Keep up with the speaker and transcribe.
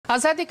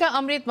আজাদি কা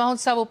অমৃত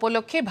মহোৎসব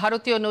উপলক্ষে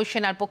ভারতীয়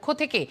নৌসেনার পক্ষ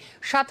থেকে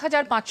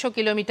 ৭৫০০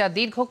 কিলোমিটার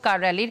দীর্ঘ কার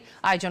র্যালির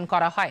আয়োজন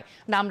করা হয়।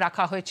 নাম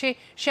রাখা হয়েছে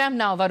শ্যাম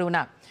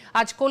নওবরুণা।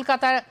 আজ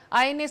কলকাতার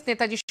আইএনএস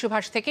নেতাজি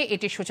সুভাষ থেকে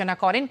এটির সূচনা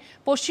করেন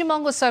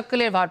পশ্চিমবঙ্গ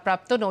সার্কেলের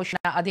ভারপ্রাপ্ত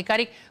নৌসেনা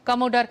আধিকারিক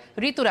কমোডর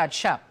ঋতুরাজ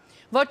শাহ।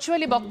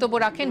 ভার্চুয়ালি বক্তব্য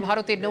রাখেন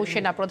ভারতের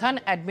নৌসেনা প্রধান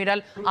অ্যাডমিরাল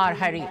আর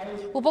হ্যারি।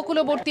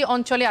 উপকূলবর্তী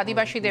অঞ্চলে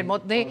আদিবাসীদের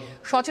মধ্যে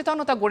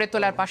সচেতনতা গড়ে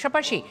তোলার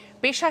পাশাপাশি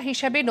পেশা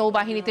হিসেবে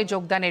নৌবাহিনীতে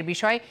যোগদানের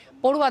বিষয়ে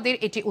পড়ুয়াদের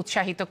এটি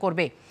উৎসাহিত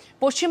করবে।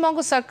 পশ্চিমবঙ্গ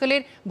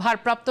সার্কেলের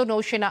ভারপ্রাপ্ত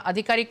নৌসেনা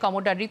আধিকারিক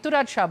কমোডর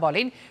ঋতুরাজ শাহ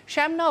বলেন,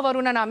 শ্যাম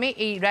নওবরুণা নামে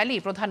এই র্যালি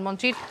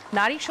প্রধানমন্ত্রীর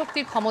নারী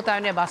শক্তির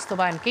ক্ষমতায়নের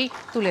বাস্তবায়নকেই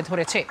তুলে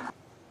ধরেছে।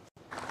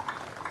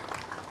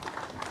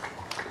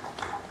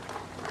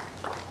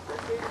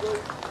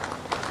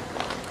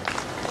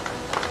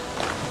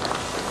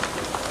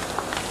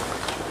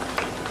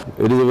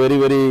 It is a very,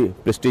 very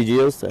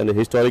prestigious and a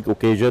historic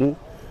occasion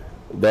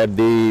that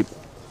the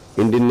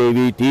Indian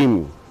Navy team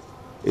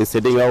is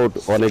setting out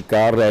on a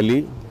car rally.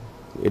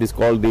 It is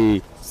called the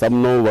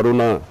Samno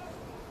Varuna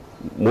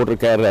Motor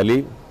Car Rally.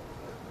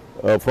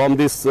 From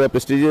this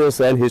prestigious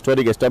and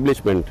historic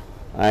establishment,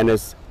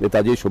 INS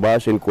Netaji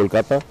Subhash in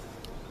Kolkata,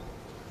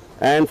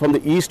 and from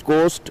the east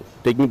coast,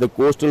 taking the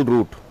coastal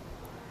route,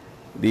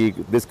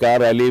 this car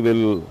rally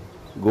will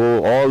go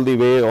all the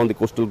way on the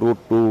coastal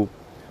route to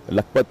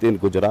Lakhpat in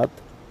Gujarat.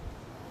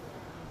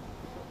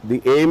 The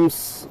aims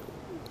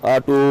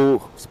are to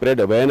spread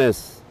awareness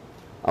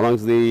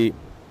amongst the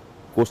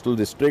coastal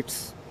districts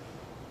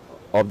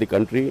of the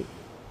country,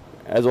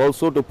 as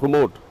also to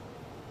promote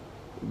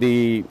the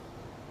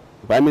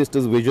Prime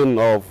Minister's vision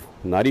of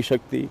Nari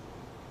Shakti,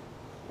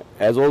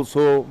 as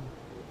also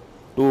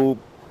to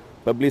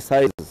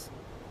publicize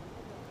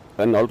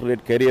an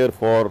alternate career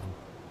for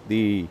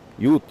the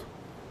youth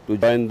to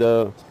join the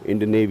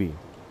Indian Navy.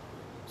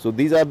 So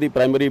these are the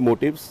primary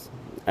motives,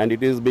 and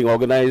it is being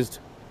organized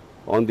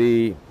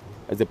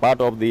as a part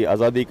of the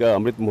Azadi Ka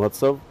Amrit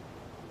Mahotsav,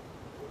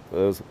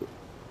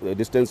 a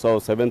distance of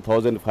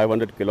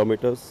 7,500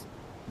 kilometers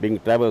being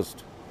traversed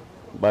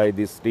by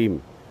this team.